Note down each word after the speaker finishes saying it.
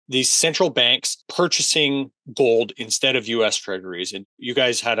these central banks purchasing gold instead of US treasuries. And you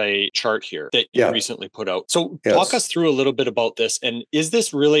guys had a chart here that you recently put out. So talk us through a little bit about this. And is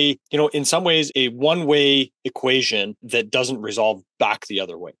this really, in some ways, a one-way equation that doesn't resolve back the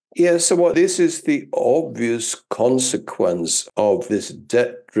other way? Yeah, so this is the obvious consequence of this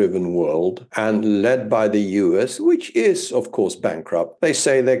debt-driven world and led by the US, which is, of course, bankrupt. They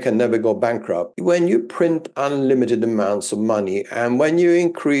say they can never go bankrupt. When you print unlimited amounts of money and when you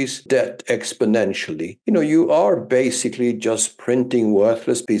increase debt exponentially, you are basically just printing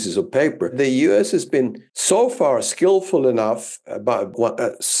worthless pieces of paper. The US has been so far skillful enough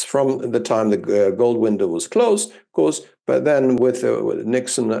from the time the gold window was closed, of course, but then with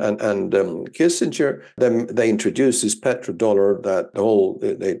Nixon and Kissinger, then they introduced this petrodollar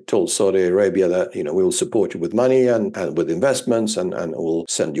they told Saudi Arabia that, we will support you with money and with investments and we'll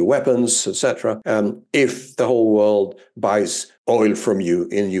send you weapons, etc. If the whole world buys oil from you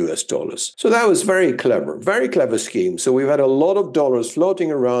in US dollars. So that was very clever scheme. So we've had a lot of dollars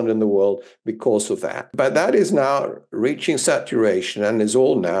floating around in the world because of that. But that is now reaching saturation and is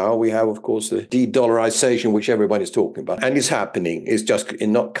all now. We have, of course, the de-dollarization, which everybody's talking about. And it's happening.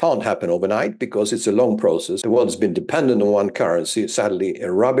 Can't happen overnight because it's a long process. The world's been dependent on one currency, sadly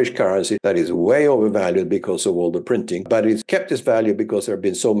a rubbish currency that is way overvalued because of all the printing. But it's kept its value because there have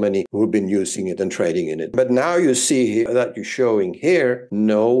been so many who have been using it and trading in it. But now you see here that you're showing here,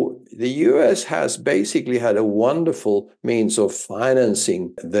 no, the US has basically had a wonderful means of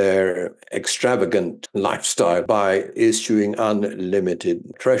financing their extravagant lifestyle by issuing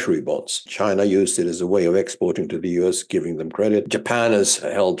unlimited treasury bonds. China used it as a way of exporting to the US, giving them credit. Japan has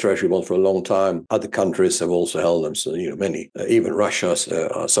held treasury bonds for a long time. Other countries have also held them, so many, even Russia,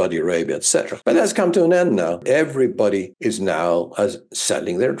 Saudi Arabia, etc. But that's come to an end now. Everybody is now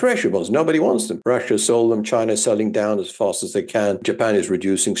selling their treasury bonds. Nobody wants them. Russia sold them. China is selling down as fast as they can. Japan is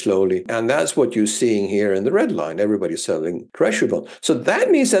reducing slowly. And that's what you're seeing here in the red line. Everybody's selling treasury bonds. So that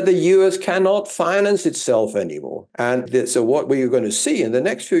means that the US cannot finance itself anymore. And so what we're going to see in the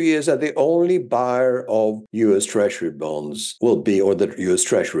next few years that the only buyer of US treasury bonds will be, or the US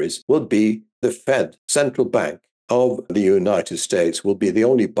treasuries, will be the Fed, central bank of the United States, will be the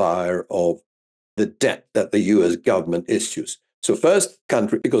only buyer of the debt that the US government issues. So first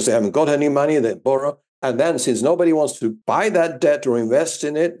country, because they haven't got any money, they borrow. And then since nobody wants to buy that debt or invest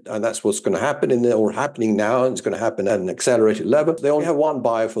in it, and that's what's going to happen or happening now, and it's going to happen at an accelerated level, they only have one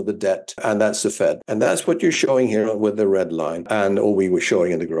buyer for the debt, and that's the Fed. And that's what you're showing here with the red line, or we were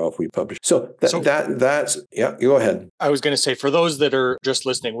showing in the graph we published. So that's, go ahead. I was going to say, for those that are just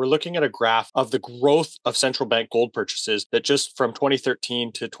listening, we're looking at a graph of the growth of central bank gold purchases that just from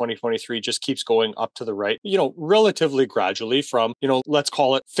 2013 to 2023 just keeps going up to the right, relatively gradually from, let's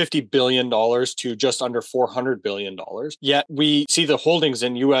call it $50 billion to just under $400 billion. Yet we see the holdings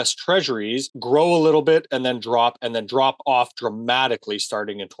in US treasuries grow a little bit and then drop off dramatically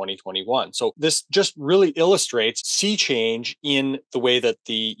starting in 2021. So this just really illustrates sea change in the way that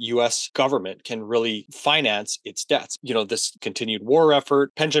the US government can really finance its debts. This continued war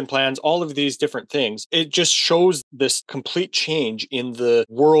effort, pension plans, all of these different things. It just shows this complete change in the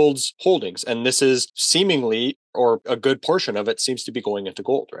world's holdings. And this is seemingly, or a good portion of it seems to be going into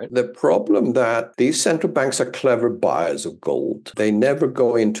gold, right? The problem that these central banks are clever buyers of gold. They never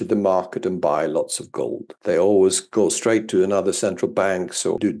go into the market and buy lots of gold. They always go straight to another central bank,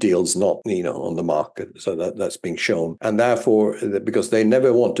 so do deals not, on the market. So that's being shown. And therefore, because they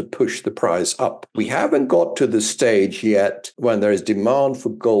never want to push the price up. We haven't got to the stage yet when there is demand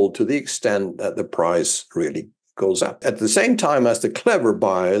for gold to the extent that the price really goes up. At the same time as the clever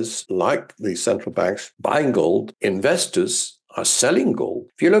buyers, like the central banks, buying gold, investors are selling gold.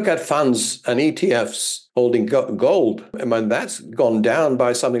 If you look at funds and ETFs holding gold, that's gone down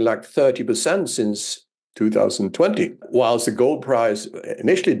by something like 30% since 2020, whilst the gold price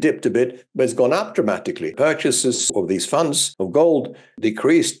initially dipped a bit, but it's gone up dramatically. Purchases of these funds of gold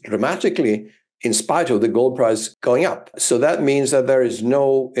decreased dramatically in spite of the gold price going up. So that means that there is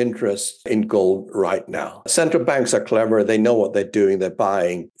no interest in gold right now. Central banks are clever. They know what they're doing. They're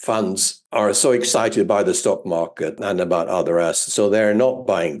buying funds, are so excited by the stock market and about other assets. So they're not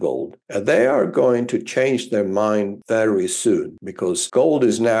buying gold. They are going to change their mind very soon because gold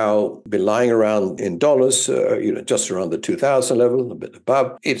is now been lying around in dollars, just around the 2000 level, a bit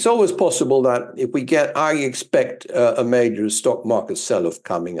above. It's always possible that if we I expect a major stock market sell-off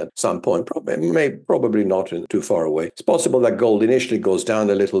coming at some point, probably not too far away. It's possible that gold initially goes down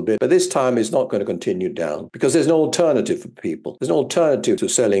a little bit, but this time it's not going to continue down because there's no alternative for people. There's no alternative to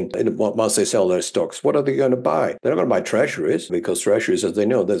selling once they sell their stocks, what are they going to buy? They're not going to buy treasuries, because treasuries, as they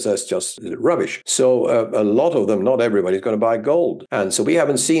know, that's just rubbish. So a lot of them, not everybody's going to buy gold. And so we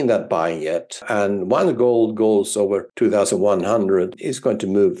haven't seen that buying yet. And once gold goes over 2,100, it's going to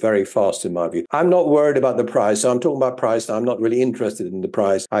move very fast, in my view. I'm not worried about the price. So I'm talking about price. I'm not really interested in the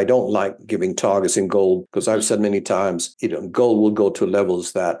price. I don't like giving targets in gold, because I've said many times, gold will go to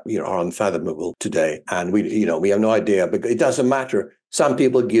levels that, are unfathomable today. And we have no idea, but it doesn't matter. Some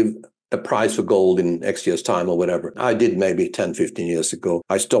people give a price for gold in X years' time or whatever. I did maybe 10, 15 years ago.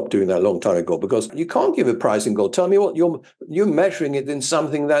 I stopped doing that a long time ago, because you can't give a price in gold. Tell me what you're measuring it in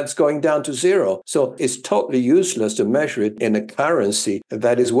something that's going down to zero. So it's totally useless to measure it in a currency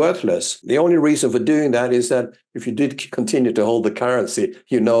that is worthless. The only reason for doing that is that if you did continue to hold the currency,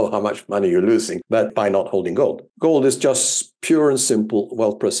 you know how much money you're losing, but by not holding gold. Gold is just pure and simple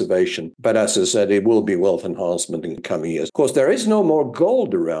wealth preservation. But as I said, it will be wealth enhancement in the coming years. Of course, there is no more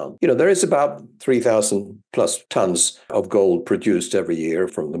gold around. There is about 3,000 plus tons of gold produced every year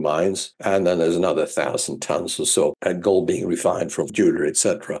from the mines. And then there's another 1,000 tons or so, and gold being refined from jewelry,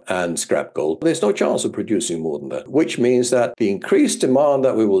 etc., and scrap gold. There's no chance of producing more than that, which means that the increased demand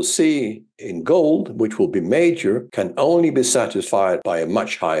that we will see in gold, which will be major, can only be satisfied by a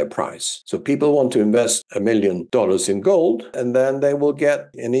much higher price. So people want to invest $1 million in gold, and then they will get,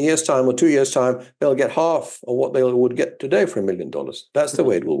 in a year's time or 2 years' time, they'll get half of what they would get today for $1 million. That's the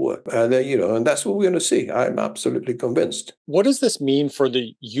way it will work. And, and that's what we're going to see. I'm absolutely convinced. What does this mean for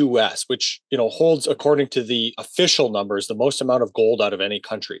the US, which, holds, according to the official numbers, the most amount of gold out of any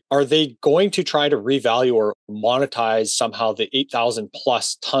country? Are they going to try to revalue or monetize somehow the 8,000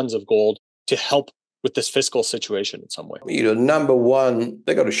 plus tons of gold to help with this fiscal situation in some way? Number one,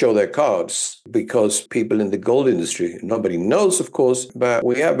 they got to show their cards, because people in the gold industry, nobody knows, of course, but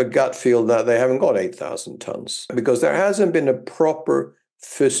we have a gut feel that they haven't got 8,000 tons, because there hasn't been a proper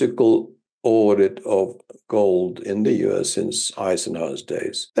physical audit of gold in the US since Eisenhower's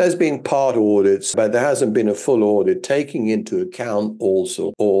days. There's been part audits, but there hasn't been a full audit taking into account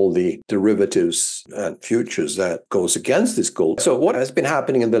also all the derivatives and futures that goes against this gold. So what has been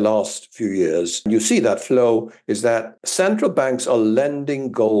happening in the last few years, you see that flow, is that central banks are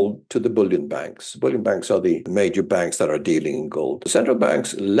lending gold to the bullion banks. Bullion banks are the major banks that are dealing in gold. The central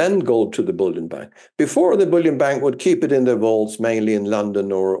banks lend gold to the bullion bank. Before, the bullion bank would keep it in their vaults, mainly in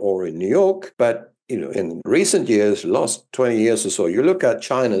London or in New York, but in recent years, last 20 years or so, you look at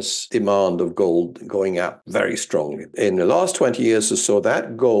China's demand of gold going up very strongly. In the last 20 years or so,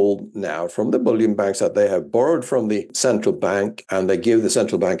 that gold now from the bullion banks that they have borrowed from the central bank, and they give the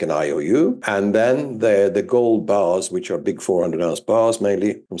central bank an IOU, and then the gold bars, which are big 400-ounce bars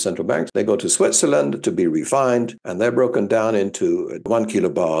mainly from central banks, they go to Switzerland to be refined, and they're broken down into 1 kilo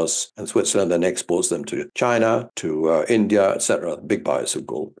bars, and Switzerland then exports them to China, to India, etc., big buyers of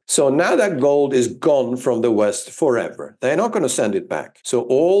gold. So now that gold is gone from the West forever. They're not going to send it back. So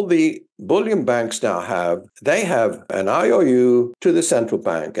all the bullion banks now have an IOU to the central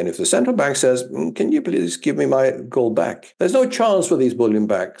bank. And if the central bank says, can you please give me my gold back? There's no chance for these bullion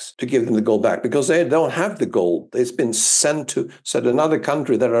banks to give them the gold back, because they don't have the gold. It's been sent to another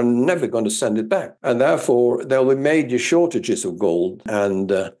country that are never going to send it back. And therefore, there will be major shortages of gold.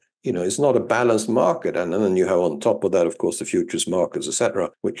 And it's not a balanced market. And then you have on top of that, of course, the futures markets, etc.,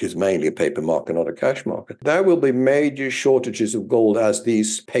 which is mainly a paper market, not a cash market. There will be major shortages of gold as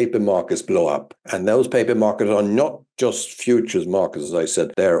these paper markets blow up. And those paper markets are not just futures markets, as I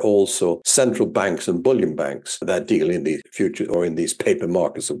said. They're also central banks and bullion banks that deal in the future or in these paper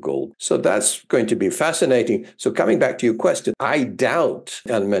markets of gold. So that's going to be fascinating. So coming back to your question, I doubt,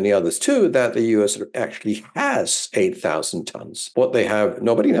 and many others too, that the US actually has 8,000 tons. What they have,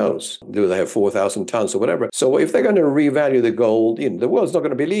 nobody knows. Do they have 4,000 tons or whatever? So if they're going to revalue the gold, the world's not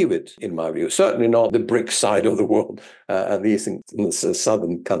going to believe it, in my view. Certainly not the BRIC side of the world, and these in the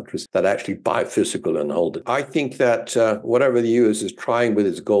southern countries that actually buy physical and hold it. I think that whatever the US is trying with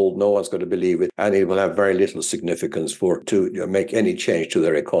its gold, no one's going to believe it, and it will have very little significance to make any change to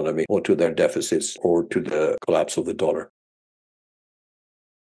their economy or to their deficits or to the collapse of the dollar.